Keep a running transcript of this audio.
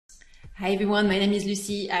Hi everyone, my name is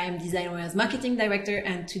Lucy. I am Designware's marketing director,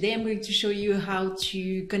 and today I'm going to show you how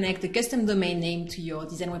to connect a custom domain name to your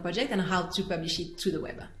Designware project and how to publish it to the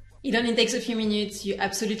web. It only takes a few minutes. You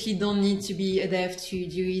absolutely don't need to be a dev to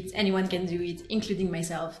do it. Anyone can do it, including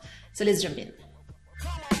myself. So let's jump in.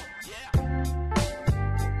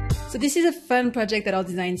 So this is a fun project that our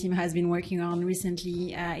design team has been working on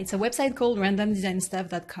recently. It's a website called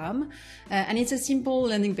randomdesignstuff.com, and it's a simple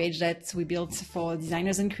landing page that we built for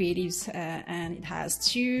designers and creatives, and it has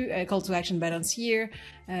two call to action buttons here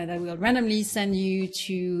that will randomly send you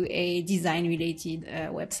to a design related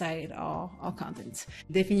website or content.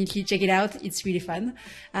 Definitely check it out. It's really fun.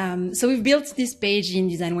 So we've built this page in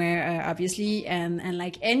Designware, obviously, and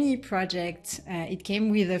like any project, it came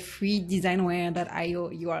with a free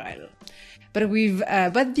Designware.io URL. But we've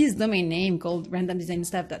bought this domain name called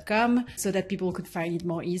randomdesignstuff.com so that people could find it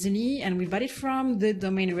more easily, and we bought it from the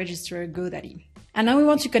domain registrar GoDaddy. And now we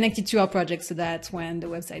want to connect it to our project so that when the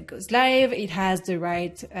website goes live, it has the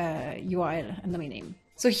right URL and domain name.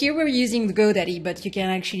 So here we're using the GoDaddy, but you can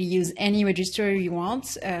actually use any registrar you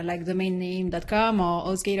want, like domainname.com or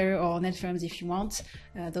HostGator or NetFirms if you want.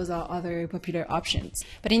 Those are other popular options.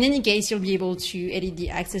 But in any case, you'll be able to edit the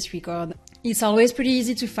access record. It's always pretty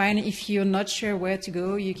easy to find. If you're not sure where to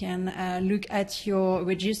go, you can look at your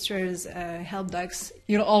registrar's help docs.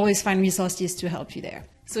 You'll always find resources to help you there.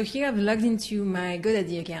 So here I've logged into my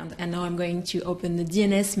GoDaddy account, and now I'm going to open the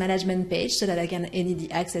DNS management page so that I can edit the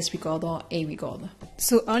access record or a record.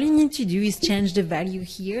 So all you need to do is change the value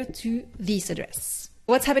here to this address.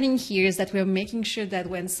 What's happening here is that we're making sure that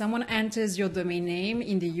when someone enters your domain name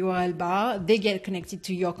in the URL bar, they get connected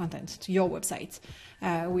to your content, to your website.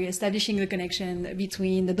 We're establishing the connection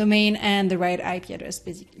between the domain and the right IP address,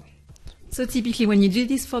 basically. So typically when you do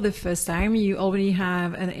this for the first time, you already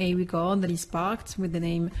have an A record that is parked with the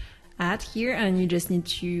name @ here, and you just need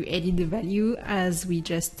to edit the value as we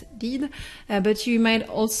just did. But you might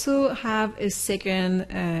also have a second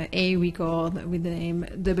A record with the name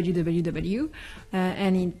www.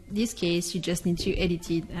 And in this case, you just need to edit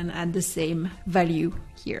it and add the same value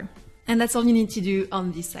here. And that's all you need to do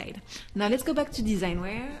on this side. Now let's go back to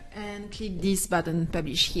Designware and click this button,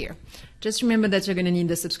 Publish here. Just remember that you're going to need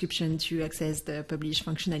the subscription to access the publish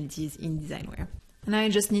functionalities in Designware. And I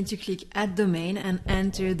just need to click Add Domain and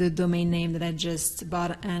enter the domain name that I just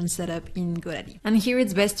bought and set up in GoDaddy. And here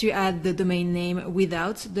it's best to add the domain name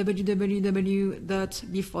without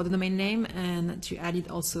www. Before the domain name, and to add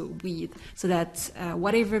it also with, so that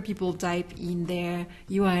whatever people type in their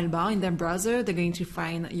URL bar in their browser, they're going to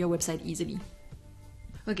find your website easily.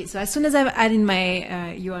 Okay, so as soon as I've added my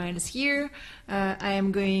URLs here, I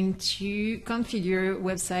am going to configure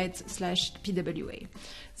website/PWA.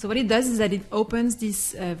 So what it does is that it opens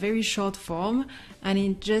this very short form, and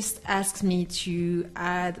it just asks me to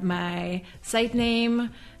add my site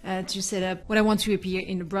name, to set up what I want to appear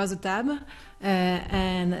in the browser tab,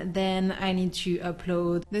 and then I need to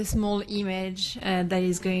upload the small image that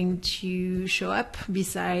is going to show up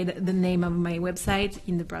beside the name of my website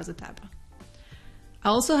in the browser tab. I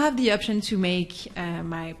also have the option to make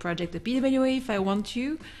my project a PWA if I want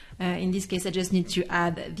to. In this case, I just need to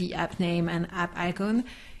add the app name and app icon.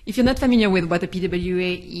 If you're not familiar with what a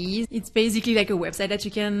PWA is, it's basically like a website that you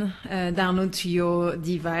can download to your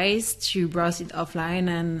device to browse it offline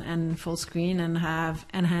and full screen and have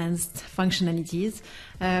enhanced functionalities.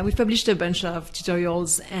 We've published a bunch of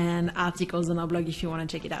tutorials and articles on our blog if you want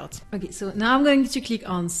to check it out. Okay, so now I'm going to click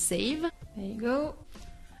on Save. There you go.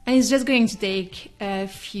 And it's just going to take a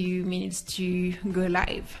few minutes to go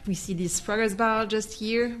live. We see this progress bar just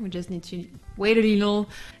here. We just need to wait a little.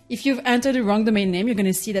 If you've entered the wrong domain name, you're going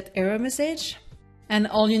to see that error message. And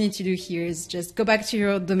all you need to do here is just go back to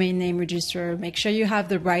your domain name registrar, make sure you have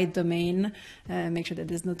the right domain, make sure that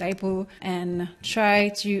there's no typo, and try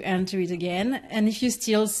to enter it again. And if you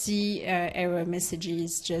still see error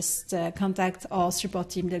messages, just contact our support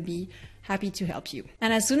team. They'll be happy to help you.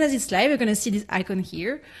 And as soon as it's live, you're going to see this icon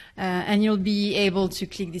here, and you'll be able to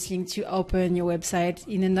click this link to open your website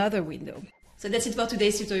in another window. So that's it for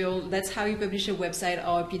today's tutorial. That's how you publish a website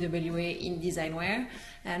or a PWA in Designware.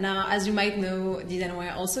 Now, as you might know,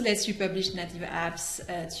 Designware also lets you publish native apps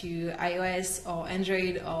to iOS or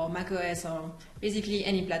Android or macOS or basically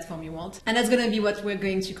any platform you want. And that's going to be what we're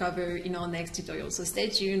going to cover in our next tutorial. So stay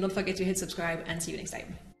tuned, don't forget to hit subscribe, and see you next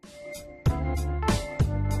time.